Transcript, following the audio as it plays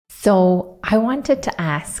So I wanted to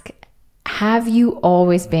ask, have you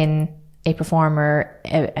always been a performer,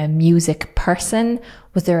 a music person?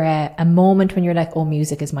 Was there a moment when you're like, oh,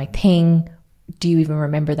 music is my thing? Do you even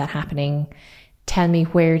remember that happening? Tell me,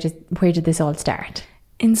 where did this all start?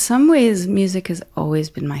 In some ways, music has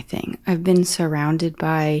always been my thing. I've been surrounded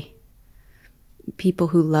by people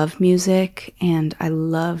who love music, and I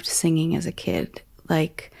loved singing as a kid.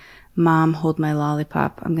 Like, Mom, hold my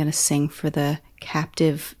lollipop. I'm going to sing for the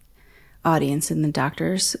captive audience in the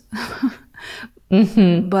doctors.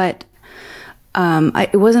 But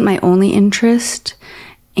it wasn't my only interest.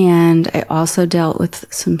 And I also dealt with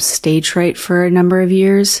some stage fright for a number of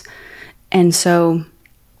years. And so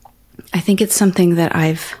I think it's something that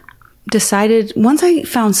I've decided, once I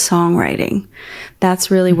found songwriting,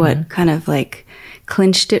 that's really what kind of like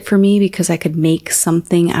clinched it for me, because I could make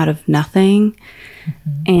something out of nothing.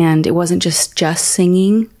 And it wasn't just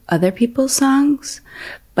singing other people's songs,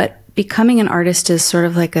 but becoming an artist is sort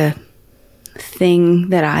of like a thing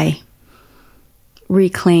that I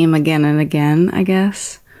reclaim again and again, I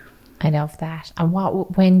guess. I love that. And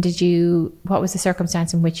what was the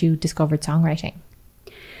circumstance in which you discovered songwriting?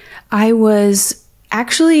 I was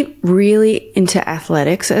actually really into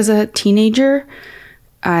athletics as a teenager.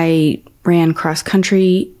 I ran cross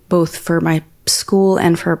country both for my school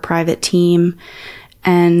and for a private team,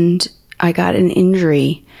 and I got an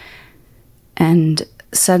injury, and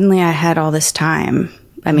suddenly I had all this time.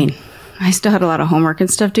 I mean, I still had a lot of homework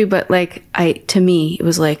and stuff too, but like to me, it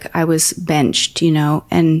was like I was benched,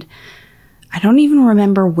 and I don't even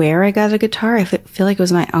remember where I got a guitar. I feel like it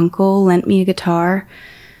was my uncle lent me a guitar,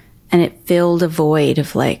 and it filled a void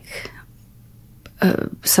of like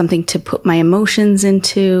something to put my emotions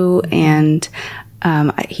into. And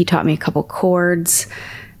he taught me a couple chords,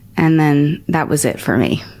 and then that was it for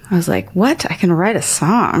me. I was like, what? I can write a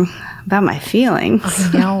song about my feelings.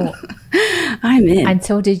 I know. I'm in. And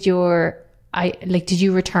so did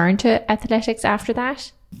you return to athletics after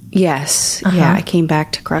that? Yes. Yeah. I came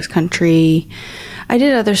back to cross country. I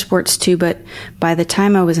did other sports too, but by the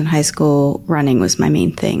time I was in high school, running was my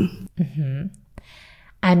main thing.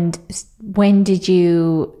 And when did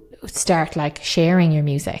you start like sharing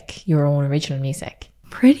your own original music?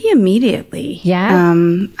 Pretty immediately. Yeah.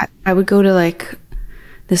 I would go to like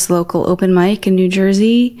this local open mic in New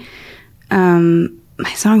Jersey.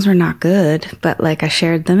 My songs were not good, but like I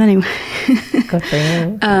shared them anyway. Good for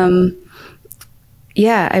you.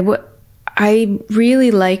 Yeah, I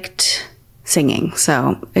really liked singing.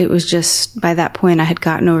 So it was just, by that point I had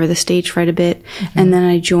gotten over the stage fright a bit. And then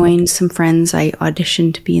I joined some friends. I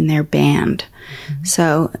auditioned to be in their band.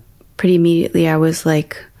 So pretty immediately I was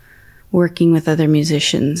like working with other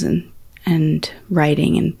musicians and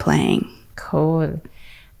writing and playing. Cool.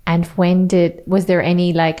 And was there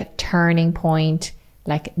any like turning point,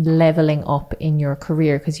 like leveling up in your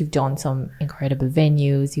career? Because you've done some incredible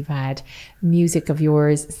venues, you've had music of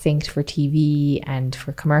yours synced for TV and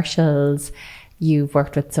for commercials, you've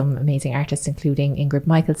worked with some amazing artists including Ingrid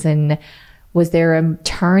Michaelson. Was there a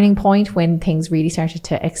turning point when things really started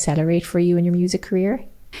to accelerate for you in your music career?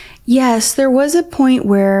 Yes, there was a point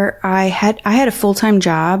where I had a full-time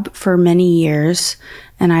job for many years,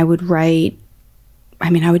 and I would write. I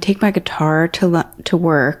mean, I would take my guitar to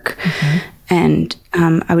work, and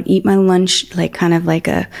I would eat my lunch, like kind of like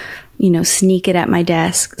sneak it at my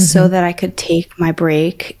desk so that I could take my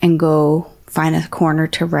break and go find a corner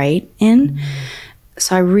to write in.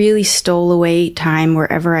 So I really stole away time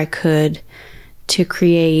wherever I could to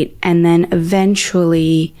create. And then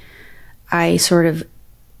eventually I sort of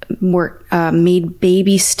made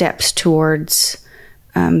baby steps towards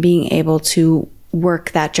being able to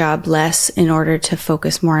work that job less in order to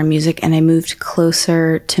focus more on music. And I moved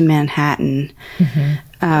closer to Manhattan,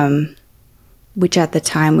 which at the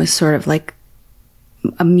time was sort of like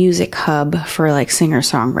a music hub for like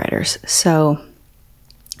singer-songwriters. So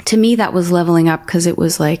to me, that was leveling up, because it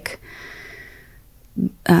was like,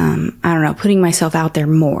 I don't know, putting myself out there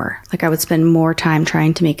more. Like I would spend more time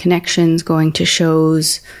trying to make connections, going to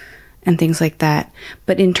shows and things like that.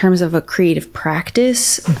 But in terms of a creative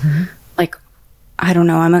practice, like, I don't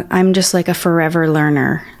know, I'm just like a forever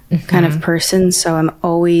learner kind of person. So I'm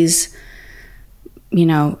always,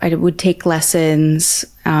 I would take lessons,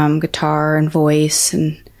 guitar and voice.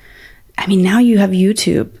 And I mean, now you have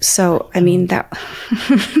YouTube. So, I mean, that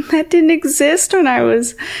didn't exist when I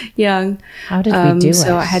was young. How did we do it?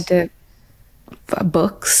 So I had to,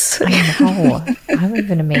 books. I know. I would have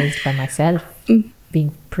been amazed by myself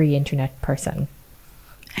being pre-internet person.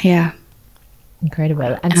 Yeah.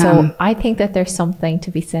 Incredible. And so I think that there's something to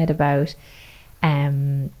be said about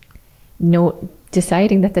no,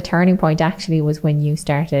 deciding that the turning point actually was when you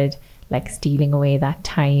started like stealing away that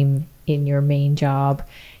time in your main job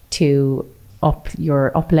to up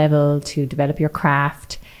level, to develop your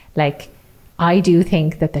craft. Like, I do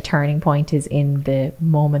think that the turning point is in the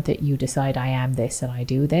moment that you decide, I am this and I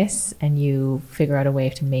do this, and you figure out a way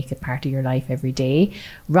to make it part of your life every day,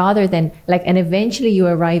 rather than like, and eventually you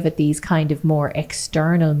arrive at these kind of more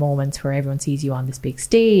external moments where everyone sees you on this big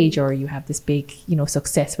stage, or you have this big, you know,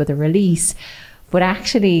 success with a release. But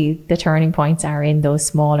actually the turning points are in those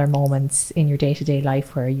smaller moments in your day-to-day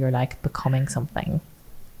life where you're like becoming something.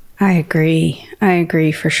 I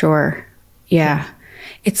agree for sure. Yeah.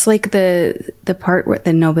 It's like the part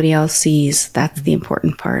that nobody else sees. That's the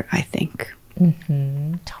important part, I think.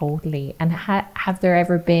 Mm-hmm, totally. And have there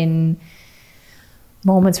ever been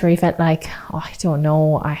moments where you felt like, oh, I don't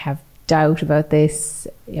know, I have doubt about this.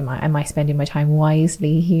 Am I spending my time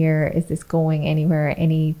wisely here? Is this going anywhere?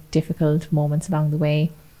 Any difficult moments along the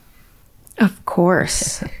way? Of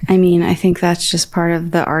course. I mean, I think that's just part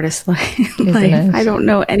of the artist life. I don't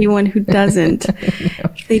know anyone who doesn't. No.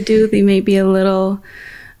 If they do, they may be a little,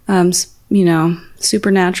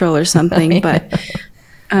 supernatural or something. But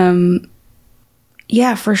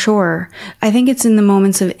yeah, for sure. I think it's in the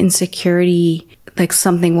moments of insecurity, like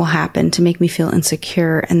something will happen to make me feel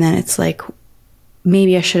insecure. And then it's like,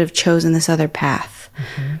 maybe I should have chosen this other path.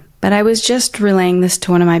 Mm-hmm. But I was just relaying this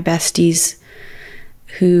to one of my besties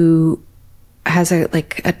who has a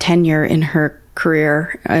tenure in her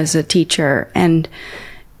career as a teacher, and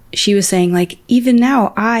she was saying, like, even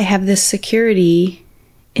now I have this security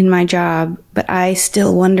in my job, but I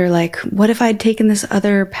still wonder, like, what if I'd taken this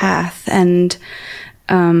other path? And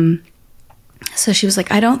so she was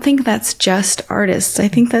like, I don't think that's just artists. I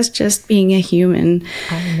think that's just being a human.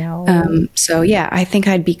 I know. So yeah, I think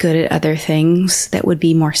I'd be good at other things that would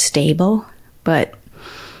be more stable, but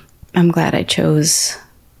I'm glad I chose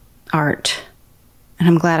art. And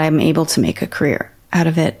I'm glad I'm able to make a career out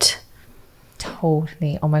of it.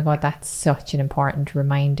 Totally. Oh my God, that's such an important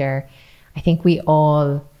reminder. I think we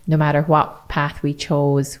all, no matter what path we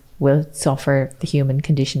chose, will suffer the human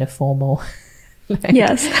condition of FOMO.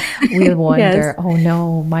 Yes. We'll wonder, yes. Oh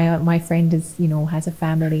no, my friend is, has a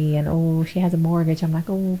family, and oh, she has a mortgage. I'm like,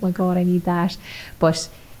 oh my God, I need that. But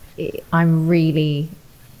I'm really,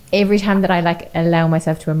 every time that I allow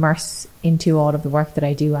myself to immerse into all of the work that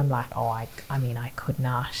I do, I'm like, oh, I mean, I could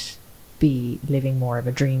not be living more of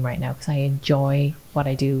a dream right now, because I enjoy what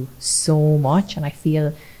I do so much and I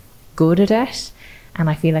feel good at it, and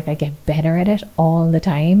I feel like I get better at it all the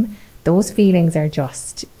time. Those feelings are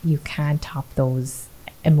just, you can't top those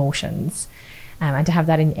emotions. And to have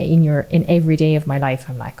that in every day of my life,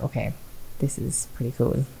 I'm like, okay, this is pretty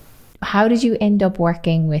cool. How did you end up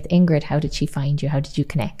working with Ingrid? How did she find you? How did you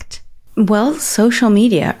connect? Well, social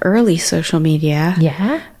media, early social media.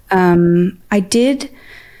 Yeah. I did.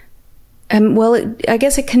 I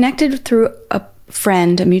guess it connected through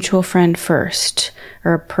a mutual friend first,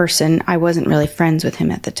 or a person. I wasn't really friends with him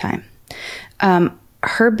at the time.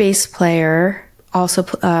 Her bass player, also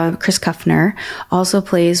Chris Kuffner, also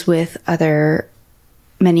plays with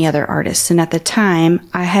many other artists. And at the time,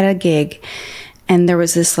 I had a gig, and there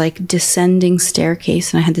was this like descending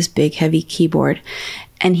staircase, and I had this big heavy keyboard,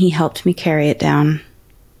 and he helped me carry it down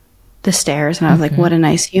the stairs. And I was like, what a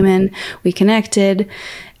nice human. We connected.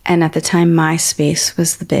 And at the time, MySpace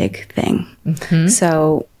was the big thing. Mm-hmm.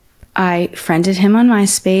 So I friended him on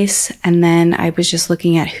MySpace, and then I was just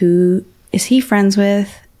looking at who is he friends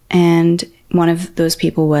with. And one of those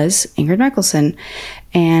people was Ingrid Michaelson.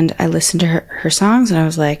 And I listened to her songs, and I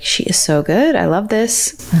was like, she is so good. I love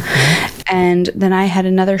this. Mm-hmm. And then I had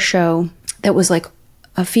another show that was like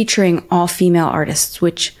featuring all female artists,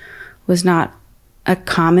 which was not a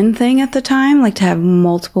common thing at the time, like to have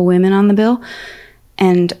multiple women on the bill.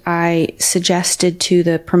 And I suggested to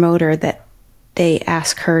the promoter that they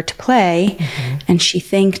ask her to play. Mm-hmm. And she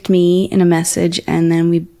thanked me in a message. And then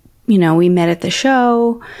we met at the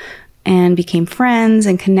show and became friends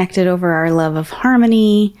and connected over our love of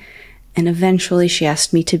harmony. And eventually she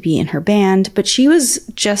asked me to be in her band, but she was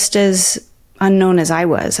just as unknown as I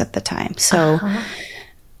was at the time. So,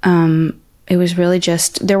 it was really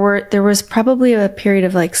just, there was probably a period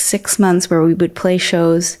of like 6 months where we would play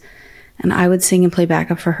shows, and I would sing and play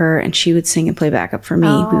backup for her, and she would sing and play backup for me.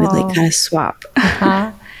 Oh. We would like kind of swap.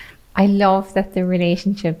 Uh-huh. I love that the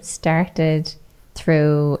relationship started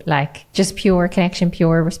through like just pure connection,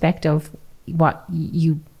 pure respect of what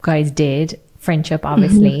you guys did, friendship,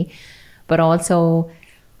 obviously, mm-hmm. but also,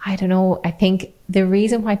 I don't know, I think the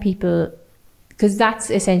reason why people, because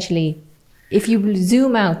that's essentially, if you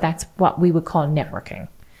zoom out, that's what we would call networking.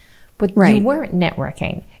 But right. You weren't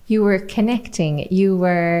networking. you were connecting, you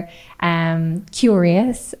were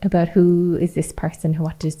curious about who is this person,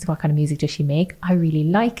 what kind of music does she make? I really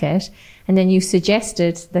like it. And then you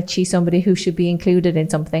suggested that she's somebody who should be included in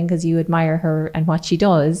something because you admire her and what she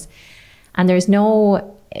does. And there's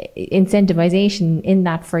no incentivization in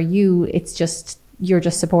that for you. It's just, you're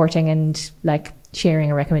just supporting and like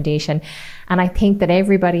sharing a recommendation. And I think that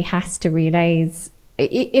everybody has to realize,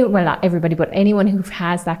 well, not everybody, but anyone who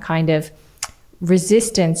has that kind of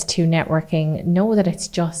resistance to networking, know that it's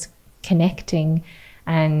just connecting,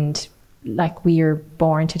 and like we are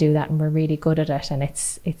born to do that and we're really good at it, and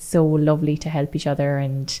it's so lovely to help each other,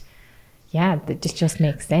 and yeah, it just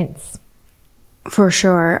makes sense. For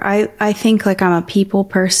sure. I think like I'm a people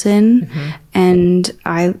person, and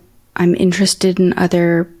I'm interested in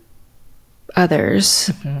others.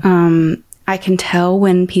 I can tell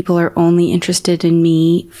when people are only interested in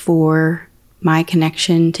me for my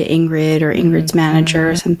connection to Ingrid or Ingrid's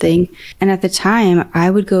manager or something. And at the time,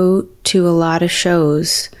 I would go to a lot of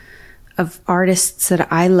shows of artists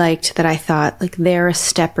that I liked, that I thought like they're a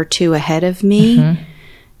step or two ahead of me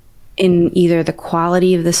in either the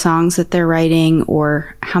quality of the songs that they're writing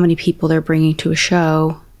or how many people they're bringing to a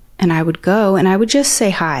show. And I would go and I would just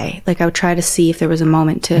say hi. Like I would try to see if there was a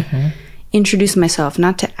moment to introduce myself,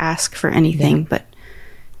 not to ask for anything, but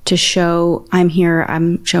to show I'm here,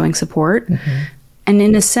 I'm showing support. And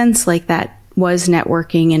in a sense, like that was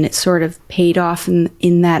networking, and it sort of paid off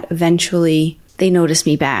in that eventually they noticed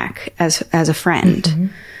me back as a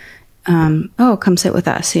friend. Oh, come sit with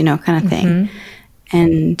us, kind of thing.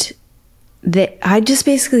 And I just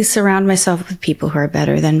basically surround myself with people who are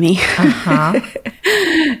better than me.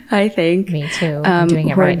 I think. Me too. I'm doing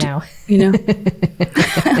it right now.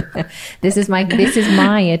 This is my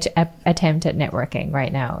attempt at networking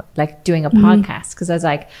right now, like doing a podcast, because I was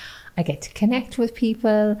like, I get to connect with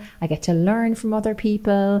people, I get to learn from other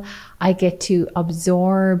people, I get to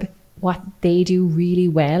absorb what they do really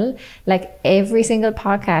well. Like every single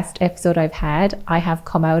podcast episode I've had, I have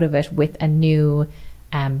come out of it with a new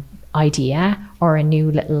idea or a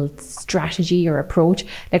new little strategy or approach.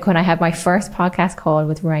 Like when I had my first podcast call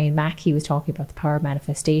with Ryan Mack, he was talking about the power of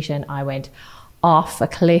manifestation. I went off a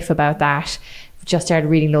cliff about that, just started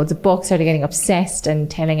reading loads of books, started getting obsessed and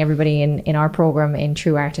telling everybody in our program in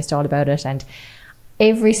True Artist all about it. And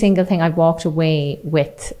every single thing I've walked away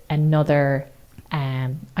with another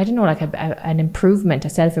I don't know, like an improvement, a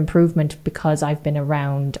self-improvement, because I've been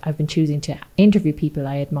choosing to interview people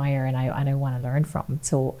I admire and I want to learn from.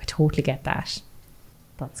 So I totally get that.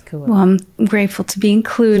 That's cool. Well, I'm grateful to be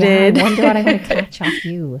included. Yeah, I wonder what I'm going to catch off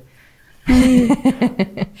you.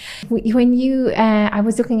 When you, I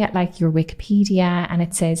was looking at like your Wikipedia, and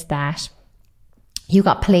it says that you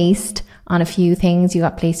got placed on a few things. You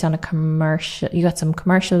got placed on a commercial, you got some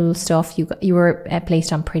commercial stuff. You were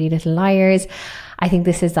placed on Pretty Little Liars. I think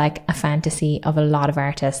this is like a fantasy of a lot of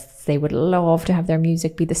artists. They would love to have their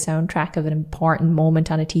music be the soundtrack of an important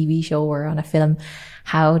moment on a TV show or on a film.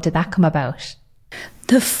 How did that come about?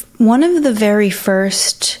 One of the very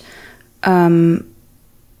first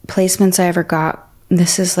placements I ever got,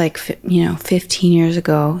 this is like 15 years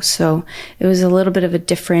ago, so it was a little bit of a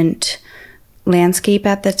different landscape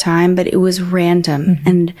at the time, but it was random.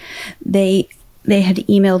 And they had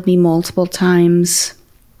emailed me multiple times,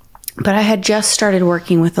 but I had just started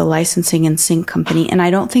working with a licensing and sync company, and I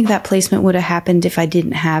don't think that placement would have happened if I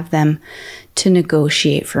didn't have them to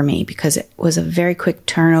negotiate for me, because it was a very quick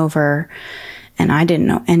turnover and I didn't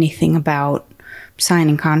know anything about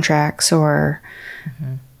signing contracts or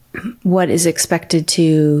what is expected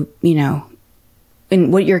to,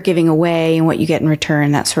 and what you're giving away and what you get in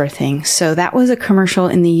return, that sort of thing. So that was a commercial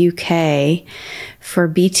in the UK for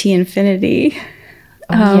BT Infinity.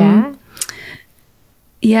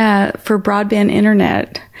 Yeah, for broadband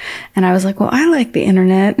internet. And I was like, well, I like the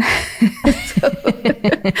internet. So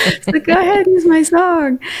go ahead, use my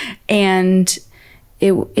song. And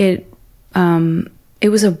it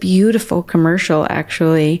was a beautiful commercial,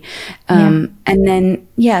 actually. And then,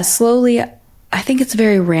 slowly, I think it's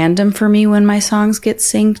very random for me when my songs get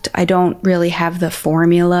synced. I don't really have the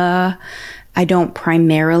formula. I don't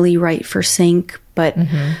primarily write for sync, but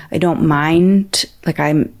I don't mind. Like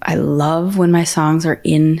I love when my songs are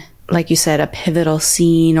in, like you said, a pivotal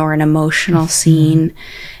scene or an emotional scene.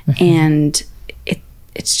 And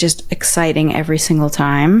it's just exciting every single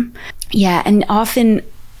time. Yeah. And often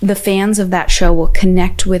the fans of that show will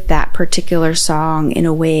connect with that particular song in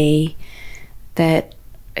a way that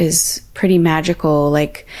is pretty magical.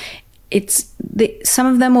 Like some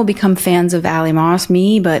of them will become fans of Allie Moss,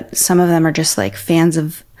 me, but some of them are just like fans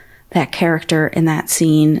of that character in that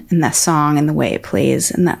scene and that song and the way it plays.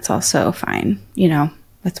 And that's also fine,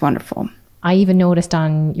 that's wonderful. I even noticed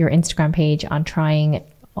on your Instagram page, on trying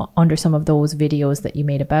under some of those videos that you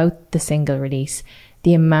made about the single release,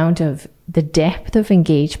 the depth of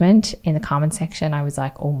engagement in the comment section. I was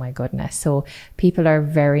like, oh my goodness. So people are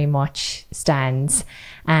very much stans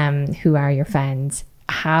who are your fans.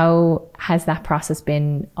 How has that process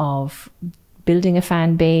been of building a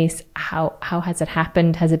fan base? How has it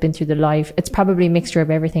happened? Has it been through the live? It's probably a mixture of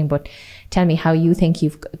everything, but tell me how you think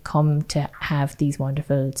you've come to have these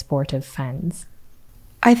wonderful, supportive fans.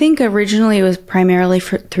 I think originally it was primarily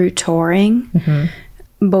through touring,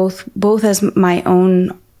 both as my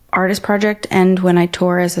own artist project and when I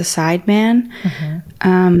tour as a sideman.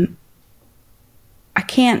 I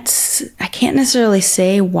can't necessarily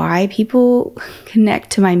say why people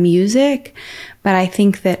connect to my music, but I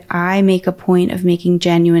think that I make a point of making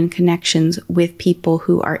genuine connections with people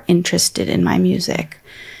who are interested in my music.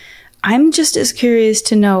 I'm just as curious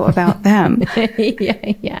to know about them.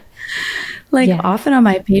 Yeah. Often on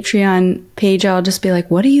my Patreon page, I'll just be like,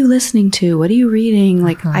 what are you listening to? What are you reading?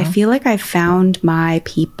 Like, I feel like I've found my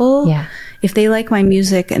people. Yeah. If they like my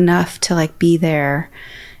music enough to like be there,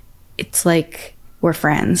 it's like we're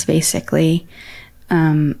friends, basically.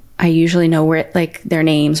 I usually know where, like, their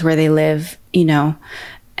names, where they live, you know,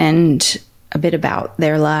 and a bit about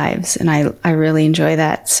their lives. And I really enjoy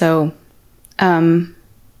that. So,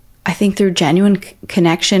 I think through genuine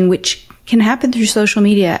connection, which can happen through social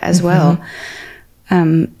media as well.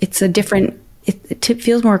 It's a different, it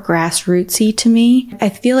feels more grassrootsy to me. I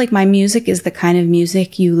feel like my music is the kind of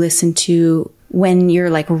music you listen to when you're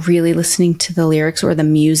like really listening to the lyrics, or the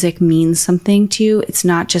music means something to you. It's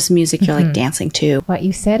not just music you're like dancing to. What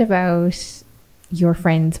you said about your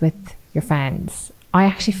friends with your fans, I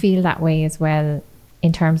actually feel that way as well,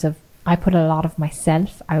 in terms of I put a lot of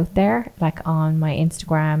myself out there, like on my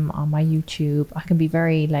Instagram, on my YouTube. I can be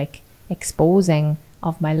very like exposing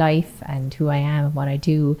of my life and who I am and what I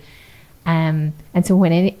do. And so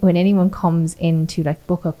when anyone comes in to like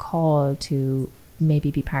book a call to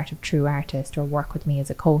maybe be part of True Artist or work with me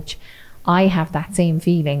as a coach, I have that same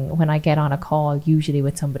feeling when I get on a call, usually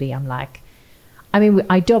with somebody. I'm like, I mean,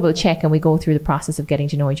 I double check and we go through the process of getting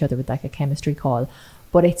to know each other with like a chemistry call,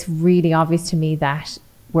 but it's really obvious to me that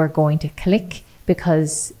we're going to click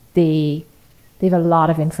because they have a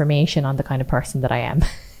lot of information on the kind of person that I am.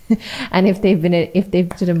 And if they've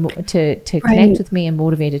to connect with me and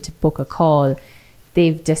motivated to book a call,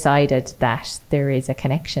 they've decided that there is a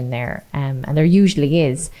connection there, and there usually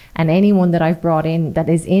is. And anyone that I've brought in that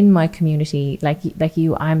is in my community, like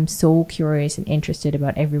you, I'm so curious and interested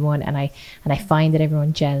about everyone, and I find that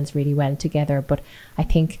everyone gels really well together. But I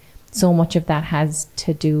think so much of that has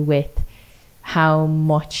to do with how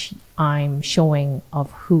much I'm showing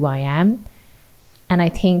of who I am. And I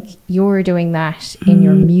think you're doing that in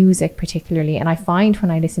your music particularly. And I find when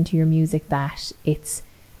I listen to your music that it's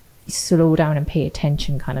slow down and pay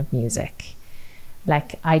attention kind of music.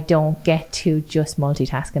 Like, I don't get to just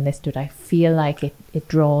multitask and listen to it. I feel like it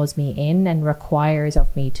draws me in and requires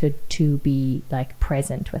of me to be like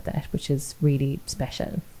present with it, which is really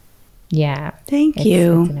special. Yeah. Thank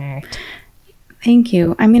you. It's an art. Thank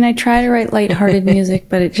you. I mean, I try to write lighthearted music,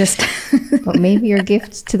 but it just... But maybe your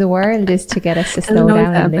gift to the world is to get us to slow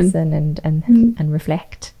down and listen and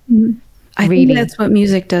reflect. I think that's what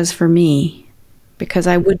music does for me, because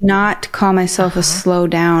I would not call myself a slow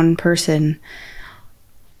down person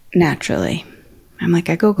naturally. I'm like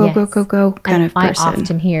a go kind of person. I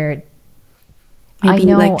often hear...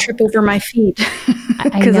 Maybe like trip over my feet.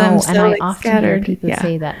 I know, and I often hear people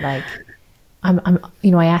say that, like,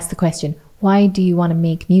 I ask the question, why do you want to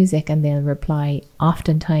make music? And they'll reply,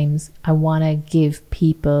 oftentimes, I want to give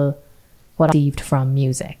people what I received from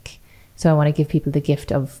music. So I want to give people the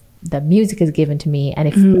gift of that music is given to me. And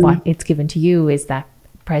if what it's given to you is that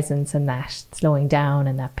presence and that slowing down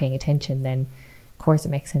and that paying attention, then of course it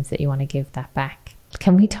makes sense that you want to give that back.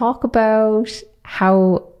 Can we talk about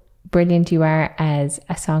how brilliant you are as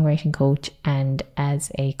a songwriting coach and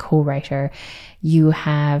as a co-writer? You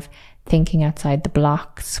have Thinking Outside the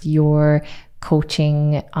Blocks, your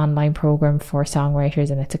coaching online program for songwriters,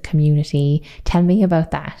 and it's a community. Tell me about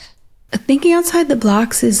that. Thinking Outside the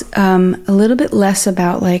Blocks is a little bit less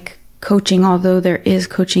about like coaching, although there is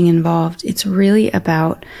coaching involved. It's really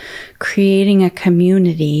about creating a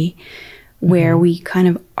community where we kind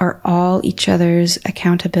of are all each other's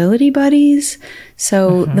accountability buddies.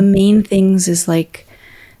 So the main things is like,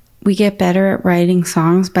 we get better at writing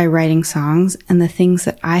songs by writing songs. And the things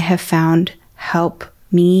that I have found help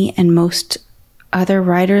me and most other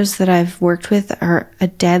writers that I've worked with are a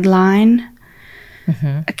deadline,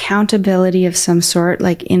 accountability of some sort,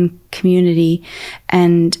 like in community,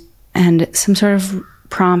 and some sort of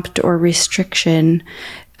prompt or restriction.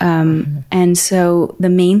 And so the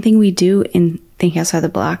main thing we do in Thinking Outside the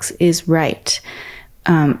Blocks is write.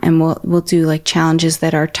 And we'll do like challenges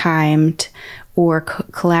that are timed, or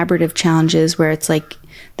collaborative challenges where it's like,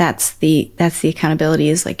 that's the accountability,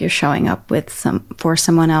 is like you're showing up with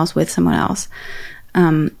someone else.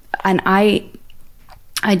 And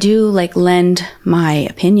I do like lend my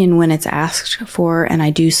opinion when it's asked for, and I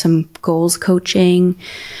do some goals coaching.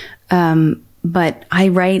 But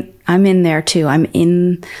I'm in there too. I'm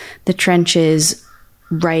in the trenches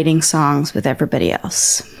writing songs with everybody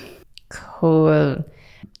else. Cool.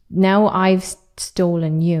 Now I've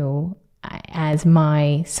stolen you as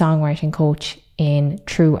my songwriting coach in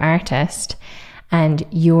True Artist, and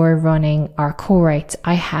you're running our co-writes.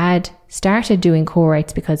 I had started doing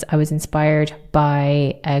co-writes because I was inspired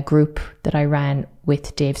by a group that I ran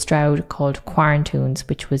with Dave Stroud called Quarantunes,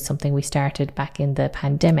 which was something we started back in the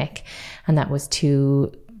pandemic. And that was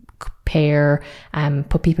to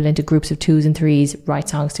put people into groups of 2s and 3s, write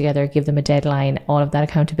songs together, give them a deadline, all of that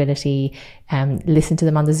accountability, listen to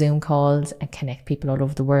them on the Zoom calls, and connect people all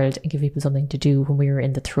over the world and give people something to do when we were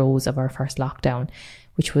in the throes of our first lockdown,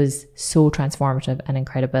 which was so transformative and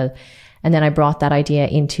incredible. And then I brought that idea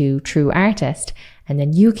into True Artist, and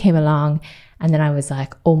then you came along, and then I was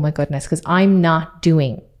like, oh my goodness, because I'm not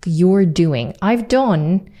doing, you're doing. I've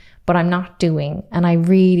done, but I'm not doing. And I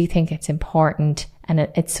really think it's important, and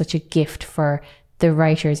it's such a gift for the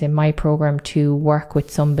writers in my program to work with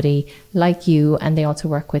somebody like you. And they also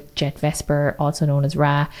work with Jet Vesper, also known as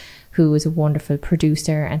Ra, who is a wonderful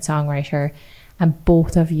producer and songwriter. And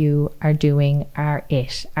both of you are doing our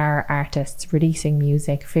artists, releasing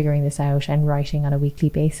music, figuring this out, and writing on a weekly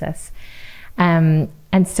basis. And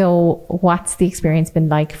so what's the experience been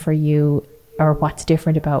like for you, or what's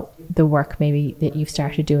different about the work maybe that you've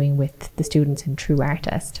started doing with the students in True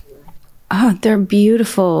Artist? Oh, they're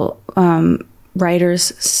beautiful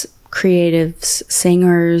writers, creatives,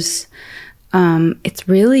 singers. It's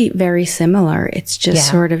really very similar. It's just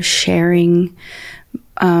sort of sharing.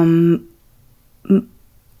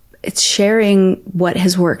 It's sharing what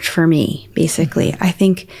has worked for me, basically. I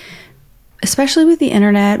think, especially with the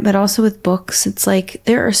internet, but also with books, it's like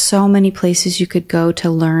there are so many places you could go to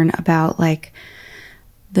learn about like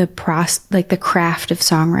the craft of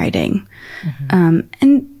songwriting.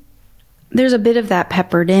 And there's a bit of that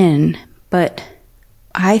peppered in, but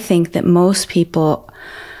I think that most people,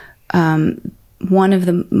 one of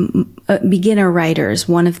the beginner writers,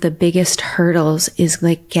 one of the biggest hurdles is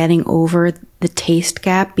like getting over the taste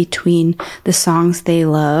gap between the songs they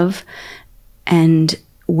love and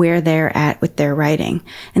where they're at with their writing.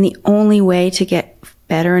 And the only way to get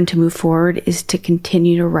better and to move forward is to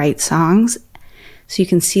continue to write songs, so you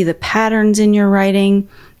can see the patterns in your writing,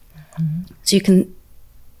 so you can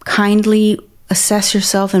kindly assess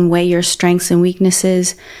yourself and weigh your strengths and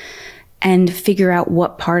weaknesses, and figure out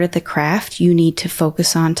what part of the craft you need to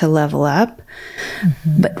focus on to level up.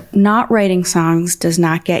 But not writing songs does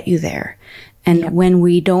not get you there. And when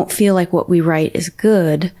we don't feel like what we write is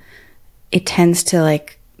good, it tends to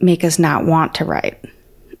like make us not want to write.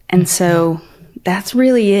 And so that's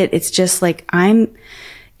really it. It's just like I'm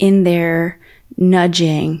in there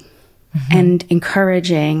nudging and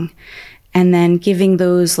encouraging, and then giving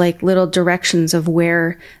those like little directions of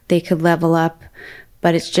where they could level up.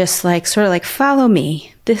 But it's just like, sort of like, follow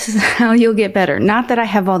me. This is how you'll get better. Not that I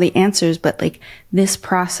have all the answers, but like this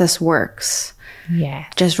process works. Yeah.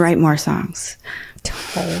 Just write more songs.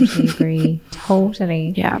 Totally agree.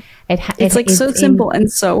 Totally. Yeah. It's like so simple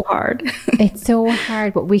and so hard. It's so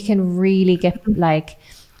hard, but we can really get like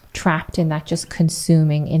trapped in that, just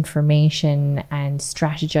consuming information and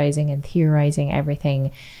strategizing and theorizing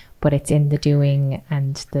everything. But it's in the doing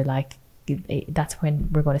and the like, that's when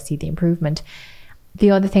we're going to see the improvement.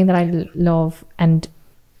 The other thing that I love, and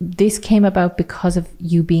this came about because of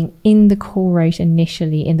you being in the co-write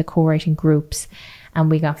initially, in the co-writing groups, and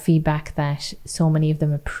we got feedback that so many of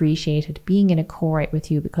them appreciated being in a co-write with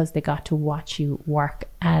you because they got to watch you work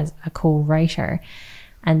as a co-writer.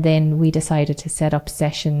 And then we decided to set up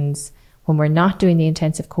sessions when we're not doing the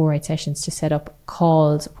intensive co-write sessions, to set up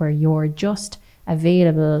calls where you're just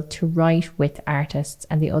available to write with artists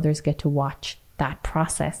and the others get to watch that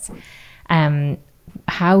process.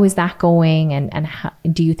 How is that going, and how,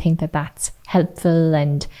 do you think that that's helpful,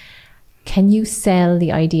 and can you sell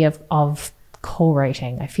the idea of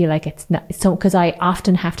co-writing? I feel like it's not so, because I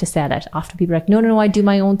often have to sell it. Often people are like, no, I do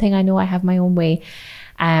my own thing. I know I have my own way.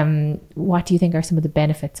 What do you think are some of the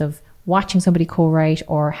benefits of watching somebody co-write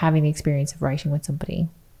or having the experience of writing with somebody?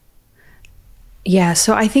 Yeah,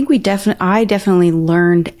 so I think I definitely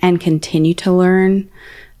learned and continue to learn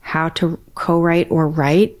how to co-write or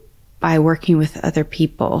write by working with other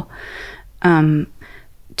people.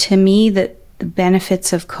 To me, the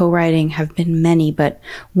benefits of co-writing have been many, but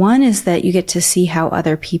one is that you get to see how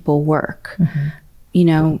other people work. You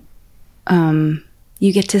know,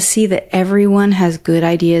 you get to see that everyone has good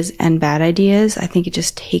ideas and bad ideas. I think it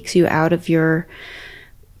just takes you out of your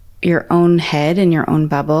own head and your own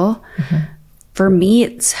bubble. For me,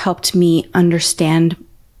 it's helped me understand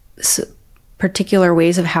particular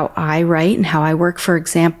ways of how I write and how I work. For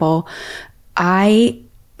example, I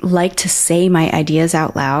like to say my ideas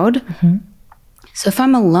out loud. So if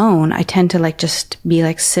I'm alone, I tend to like just be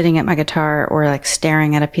like sitting at my guitar or like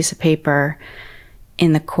staring at a piece of paper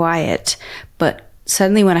in the quiet. But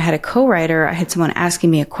suddenly when I had a co-writer, I had someone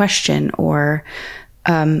asking me a question or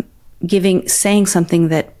saying something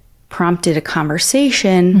that prompted a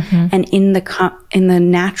conversation. And in the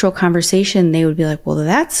natural conversation, they would be like, well,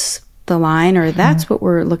 that's the line, or that's what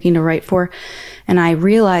we're looking to write for. And I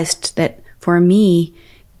realized that for me,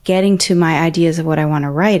 getting to my ideas of what I want to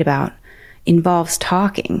write about involves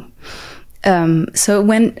talking. So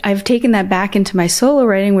when I've taken that back into my solo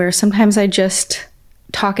writing, where sometimes I just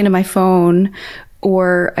talk into my phone,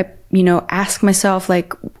 or I, ask myself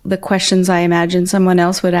like the questions I imagine someone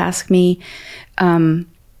else would ask me.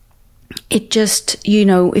 It just,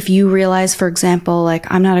 if you realize, for example,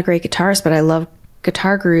 like I'm not a great guitarist, but I love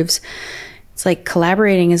guitar grooves. It's like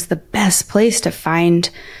collaborating is the best place to find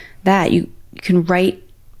that. You can write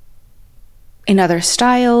in other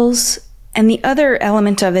styles. And the other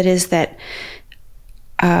element of it is that,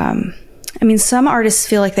 some artists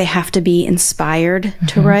feel like they have to be inspired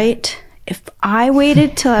to write. If I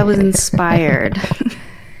waited till I was inspired,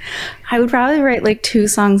 I would probably write like 2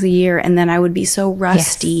 songs a year, and then I would be so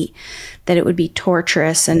rusty that it would be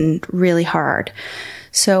torturous and really hard.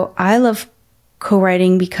 So I love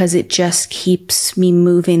co-writing because it just keeps me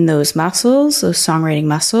moving those muscles, those songwriting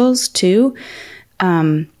muscles too.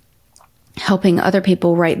 Helping other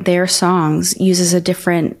people write their songs uses a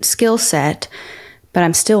different skill set, but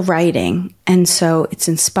I'm still writing. And so it's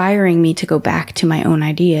inspiring me to go back to my own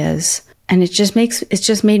ideas. And it's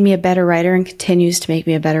just made me a better writer and continues to make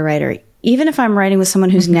me a better writer. Even if I'm writing with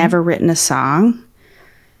someone who's never written a song,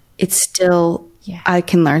 it's still, I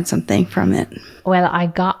can learn something from it. Well, I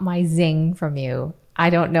got my zing from you. I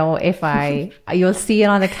don't know if you'll see it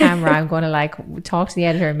on the camera. I'm going to like talk to the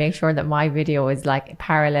editor and make sure that my video is like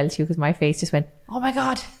parallel to you, because my face just went, oh my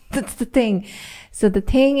God, that's the thing. So the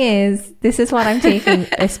thing is, this is what I'm taking,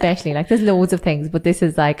 especially like there's loads of things, but this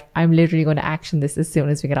is like, I'm literally going to action this as soon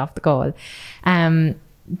as we get off the call.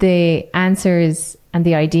 The answers and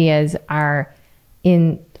the ideas are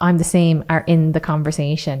in the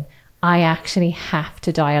conversation. I actually have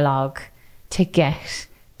to dialogue to get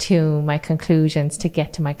to my conclusions, to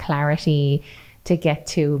get to my clarity, to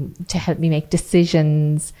help me make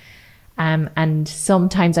decisions. And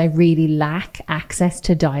sometimes I really lack access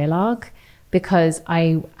to dialogue because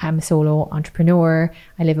I am a solo entrepreneur.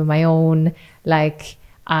 I live on my own. Like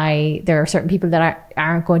there are certain people that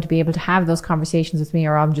aren't going to be able to have those conversations with me,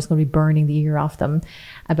 or I'm just going to be burning the ear off them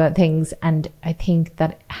about things. And I think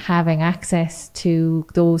that having access to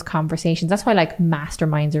those conversations, that's why like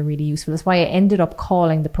masterminds are really useful. That's why I ended up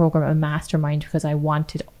calling the program a mastermind, because I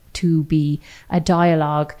wanted to be a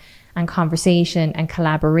dialogue and conversation and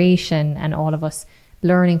collaboration and all of us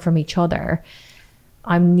learning from each other.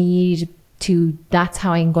 That's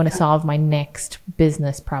how I'm going to solve my next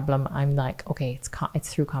business problem. I'm like, okay,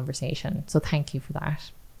 it's through conversation. So thank you for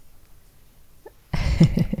that.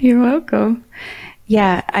 You're welcome.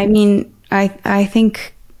 Yeah, I mean, I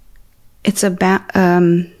think it's about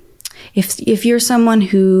if you're someone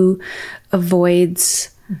who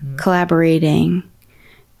avoids collaborating,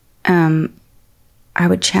 I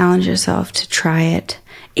would challenge yourself to try it.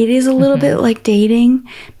 It is a little bit like dating,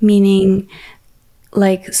 meaning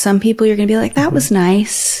like some people you're going to be like, that was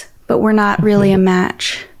nice, but we're not really a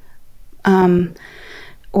match.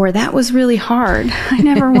 Or that was really hard. I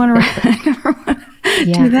never want to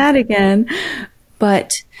do that again.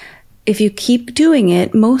 But if you keep doing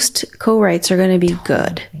it, most co-writes are going to be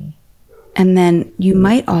good. And then you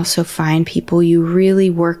might also find people you really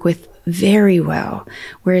work with very well,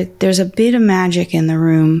 where there's a bit of magic in the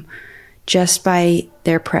room just by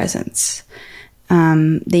their presence.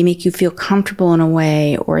 They make you feel comfortable in a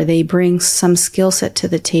way, or they bring some skill set to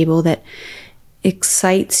the table that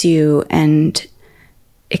excites you, and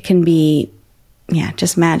it can be,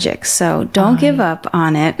 just magic. So don't give up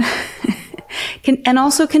on it. And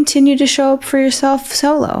also continue to show up for yourself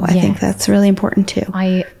solo. I think that's really important too.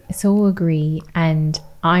 I so agree. And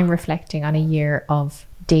I'm reflecting on a year of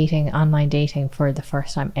online dating for the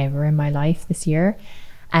first time ever in my life this year.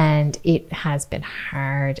 And it has been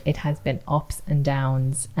hard. It has been ups and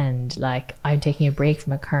downs. And like, I'm taking a break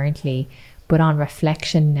from it currently. But on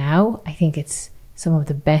reflection now, I think it's some of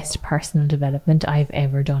the best personal development I've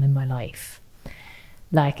ever done in my life.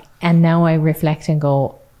 Like, and now I reflect and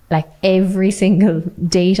go, like, every single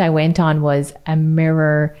date I went on was a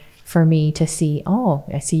mirror for me to see, oh,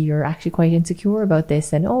 I see you're actually quite insecure about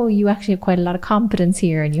this. And, oh, you actually have quite a lot of competence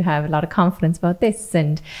here and you have a lot of confidence about this.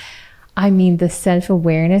 And I mean, the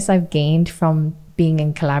self-awareness I've gained from being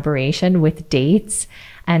in collaboration with dates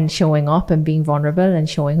and showing up and being vulnerable and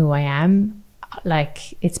showing who I am,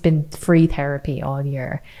 like, it's been free therapy all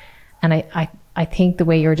year. And I think the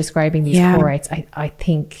way you're describing these co-writes, I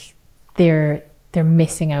think they're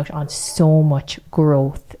missing out on so much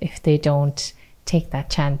growth if they don't take that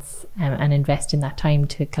chance and invest in that time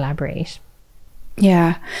to collaborate.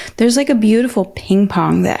 Yeah. There's like a beautiful ping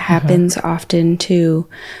pong that happens often too.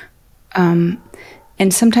 And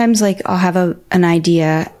sometimes like I'll have an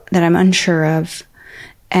idea that I'm unsure of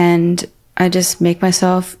and I just make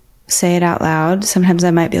myself say it out loud. Sometimes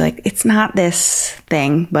I might be like, it's not this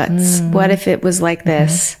thing, but what if it was like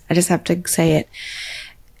this? I just have to say it.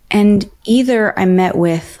 And either I'm met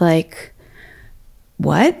with like,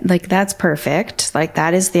 what? Like, that's perfect. Like,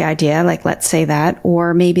 that is the idea. Like, let's say that.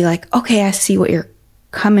 Or maybe like, okay, I see what you're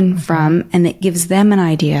coming from. And it gives them an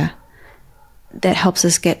idea that helps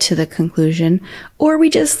us get to the conclusion. Or we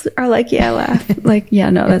just are like, yeah, laugh. Like, yeah,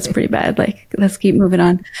 no, that's pretty bad. Like, let's keep moving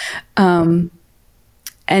on.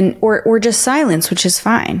 And, or just silence, which is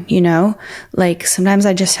fine. You know, like sometimes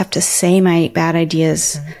I just have to say my bad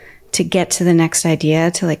ideas to get to the next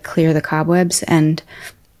idea, to like clear the cobwebs. And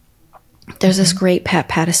there's this great Pat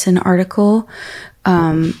Pattison article,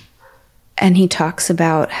 and he talks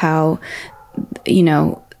about how, you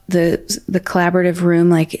know, the collaborative room,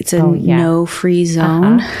 like it's a no free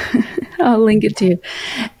zone. I'll link it to you.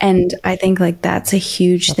 And I think like that's a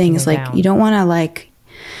huge thing. Is like you don't want to like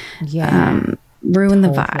ruin the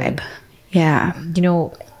vibe. Yeah, you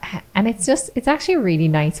know, and it's actually a really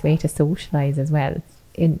nice way to socialize as well.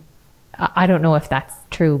 I don't know if that's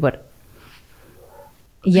true, but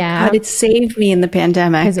yeah, God, it saved me in the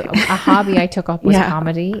pandemic. Because a hobby I took up was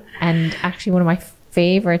comedy, and actually one of my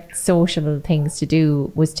favorite social things to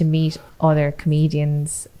do was to meet other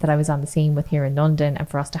comedians that I was on the scene with here in London, and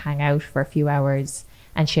for us to hang out for a few hours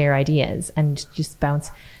and share ideas and just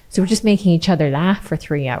bounce. So we're just making each other laugh for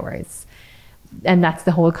 3 hours. And that's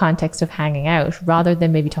the whole context of hanging out, rather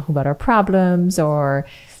than maybe talking about our problems or,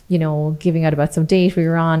 you know, giving out about some date we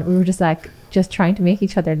were on. We were just like, just trying to make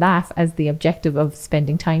each other laugh as the objective of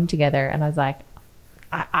spending time together. And I was like,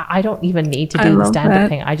 I don't even need to do the stand-up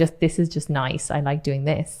thing. This is just nice. I like doing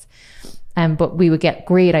this. But we would get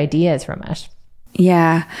great ideas from it.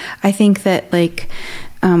 Yeah. I think that like,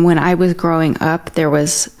 when I was growing up, there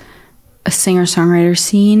was a singer-songwriter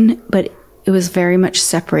scene, but it was very much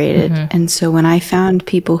separated. And so when I found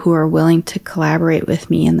people who are willing to collaborate with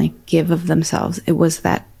me and like give of themselves, it was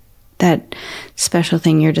that special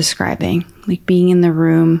thing you're describing, like being in the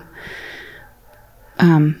room,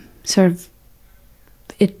 sort of,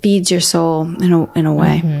 it feeds your soul in a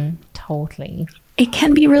way. Totally. It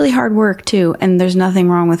can be really hard work too. And there's nothing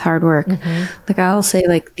wrong with hard work. Like I'll say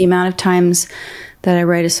like the amount of times that I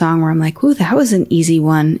write a song where I'm like, ooh, that was an easy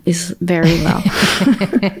one is very low.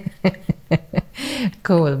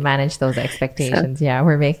 Cool. Manage those expectations. So, yeah.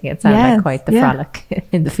 We're making it sound like quite the frolic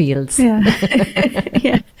in the fields.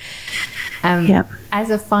 As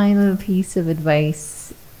a final piece of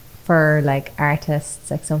advice for like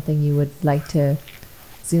artists, like something you would like to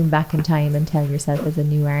zoom back in time and tell yourself as a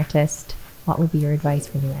new artist, what would be your advice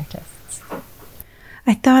for new artists?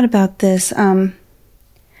 I thought about this.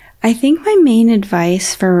 I think my main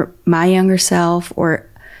advice for my younger self or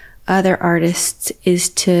other artists is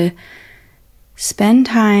to spend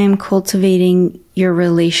time cultivating your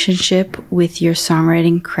relationship with your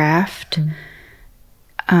songwriting craft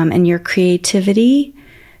and your creativity,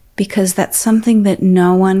 because that's something that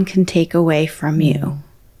no one can take away from you.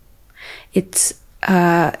 It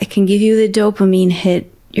can give you the dopamine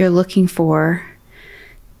hit you're looking for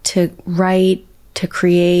to write, to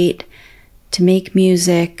create, to make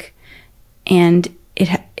music. And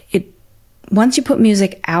it once you put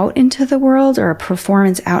music out into the world or a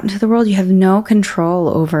performance out into the world, you have no control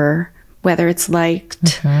over whether it's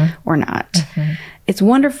liked or not. It's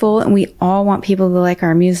wonderful, and we all want people to like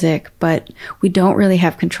our music, but we don't really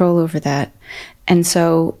have control over that. And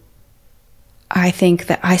so I think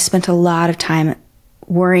that I spent a lot of time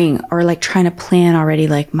worrying or like trying to plan already,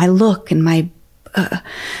 like my look and my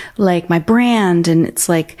like my brand. And it's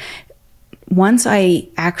like, once I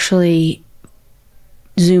actually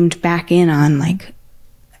zoomed back in on like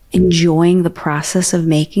enjoying the process of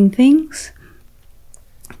making things,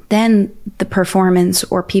 then the performance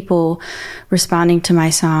or people responding to my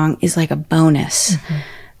song is like a bonus.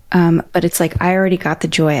 But it's like, I already got the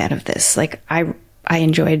joy out of this. Like I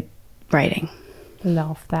enjoyed writing.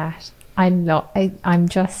 Love that. I'm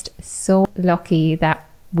just so lucky that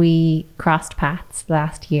we crossed paths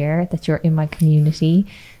last year, that you're in my community,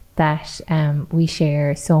 that we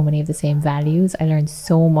share so many of the same values. I learned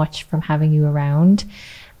so much from having you around,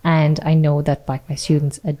 and I know that like my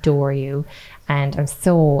students adore you, and I'm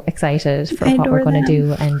so excited for what we're going to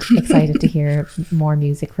do, and excited to hear more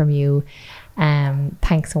music from you.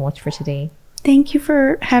 Thanks so much for today. Thank you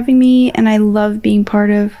for having me, and I love being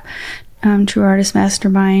part of True Artist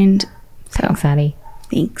Mastermind. Thanks, Allie.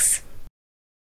 Thanks.